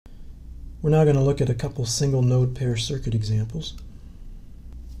We're now going to look at a couple single node pair circuit examples.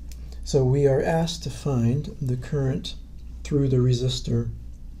 So we are asked to find the current through the resistor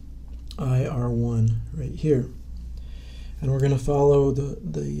IR1 right here. And we're going to follow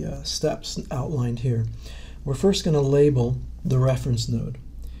the steps outlined here. We're first going to label the reference node.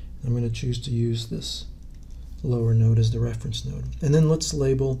 I'm going to choose to use this lower node as the reference node. And then let's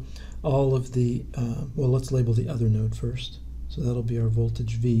label all of the, let's label the other node first. So that'll be our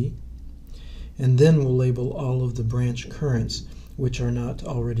voltage V. And then we'll label all of the branch currents which are not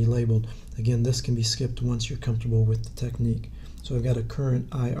already labeled. Again, this can be skipped once you're comfortable with the technique. So I've got a current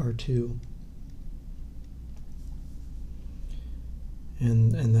IR2.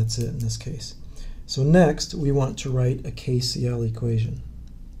 And that's it in this case. So next, we want to write a KCL equation.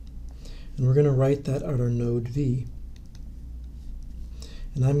 And we're going to write that at our node V.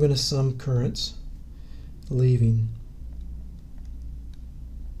 And I'm going to sum currents leaving.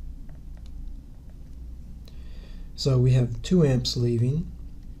 So we have 2 amps leaving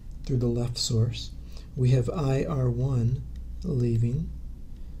through the left source. We have IR1 leaving.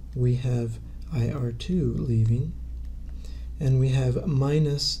 We have IR2 leaving. And we have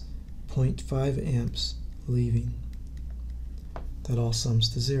minus 0.5 amps leaving. That all sums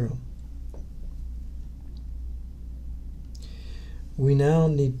to 0. We now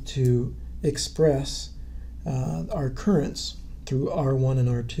need to express our currents through R1 and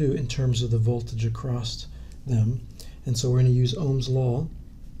R2 in terms of the voltage across them. And so we're going to use Ohm's law,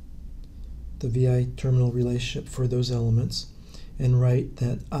 the VI terminal relationship for those elements, and write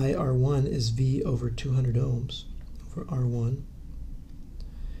that IR1 is V over 200 ohms for R1,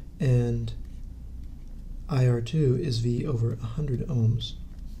 and IR2 is V over 100 ohms.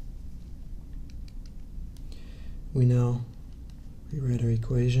 We now rewrite our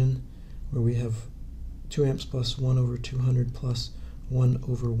equation where we have 2 amps plus 1 over 200 plus 1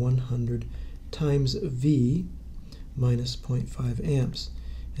 over 100 times V minus 0.5 amps.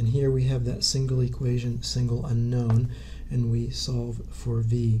 And here we have that single equation, single unknown, and we solve for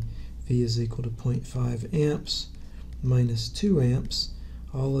V. V is equal to 0.5 amps minus 2 amps,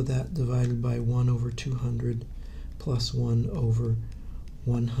 all of that divided by 1 over 200 plus 1 over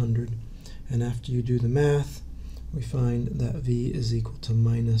 100. And after you do the math, we find that V is equal to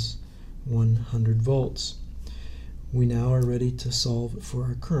minus 100 volts. We now are ready to solve for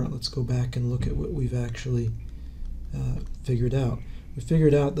our current. Let's go back and look at what we've actually figured out. We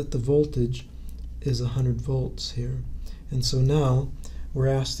figured out that the voltage is 100 volts here. And so now we're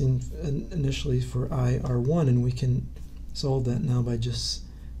asking initially for IR1, and we can solve that now by just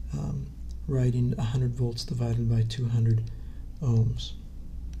writing 100 volts divided by 200 ohms,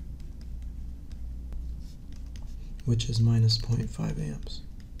 which is minus 0.5 amps.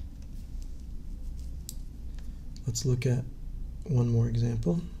 Let's look at one more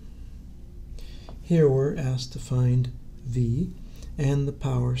example. Here we're asked to find V and the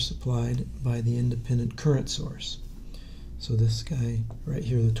power supplied by the independent current source. So this guy right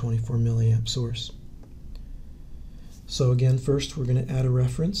here, the 24 milliamp source. So again, first we're going to add a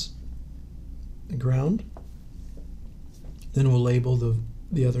reference, the ground. Then we'll label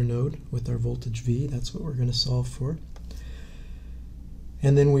the other node with our voltage V. That's what we're going to solve for.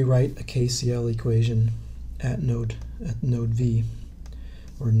 And then we write a KCL equation at node V,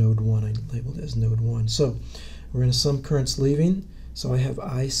 or node 1. I labeled it as node 1. So we're going to sum currents leaving. So I have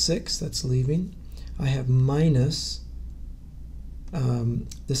I6 that's leaving. I have minus,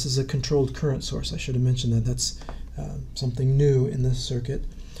 this is a controlled current source. I should have mentioned that. That's something new in this circuit.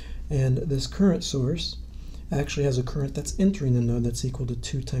 And this current source actually has a current that's entering the node that's equal to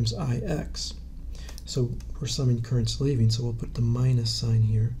 2 times IX. So we're summing currents leaving, so we'll put the minus sign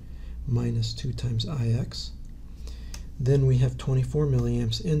here, minus 2 times IX. Then we have 24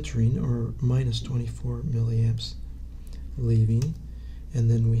 milliamps entering, or minus 24 milliamps leaving, and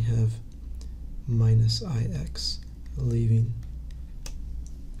then we have minus IX leaving.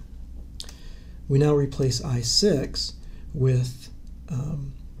 We now replace I6 with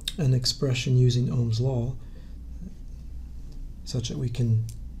an expression using Ohm's law, such that we can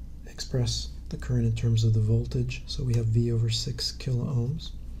express the current in terms of the voltage. So we have V over 6 kilo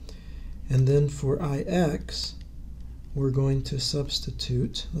ohms. And then for IX, we're going to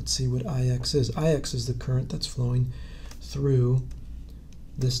substitute, let's see what IX is. IX is the current that's flowing through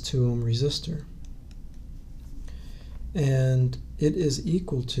this 2 ohm resistor. And it is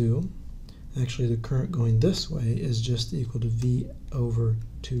equal to, actually the current going this way is just equal to V over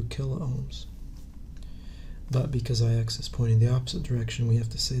 2 kilo ohms. But because IX is pointing the opposite direction, we have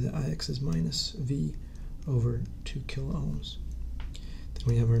to say that IX is minus V over 2 kilo ohms. Then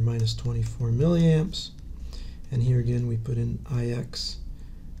we have our minus 24 milliamps. And here again we put in IX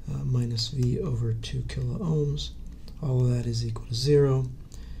minus V over 2 kilo ohms. All of that is equal to 0.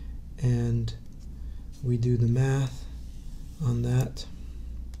 And we do the math on that,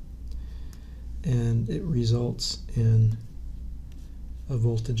 and it results in a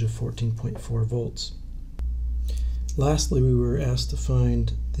voltage of 14.4 volts. Lastly, we were asked to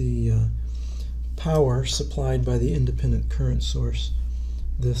find the power supplied by the independent current source,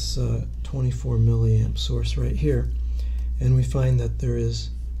 this 24 milliamp source right here, and we find that there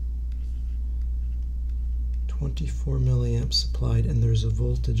is 24 milliamps supplied, and there's a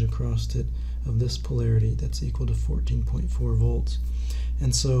voltage across it of this polarity that's equal to 14.4 volts.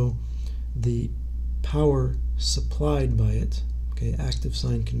 And so the power supplied by it, okay, active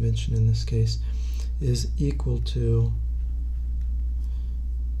sign convention in this case, is equal to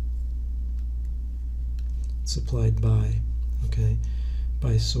supplied by, okay,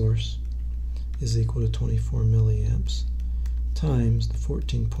 by source is equal to 24 milliamps times the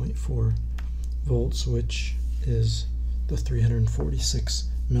 14.4 volts, which is the 346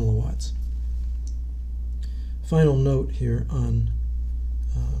 milliwatts. Final note here on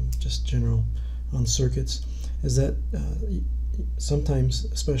just general on circuits is that sometimes,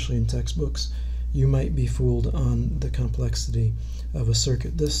 especially in textbooks, you might be fooled on the complexity of a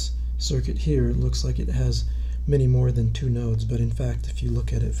circuit. This circuit here looks like it has many more than 2 nodes, but in fact, if you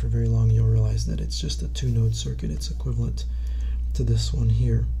look at it for very long, you'll realize that it's just a 2-node circuit. It's equivalent to this one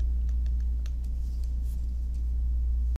here.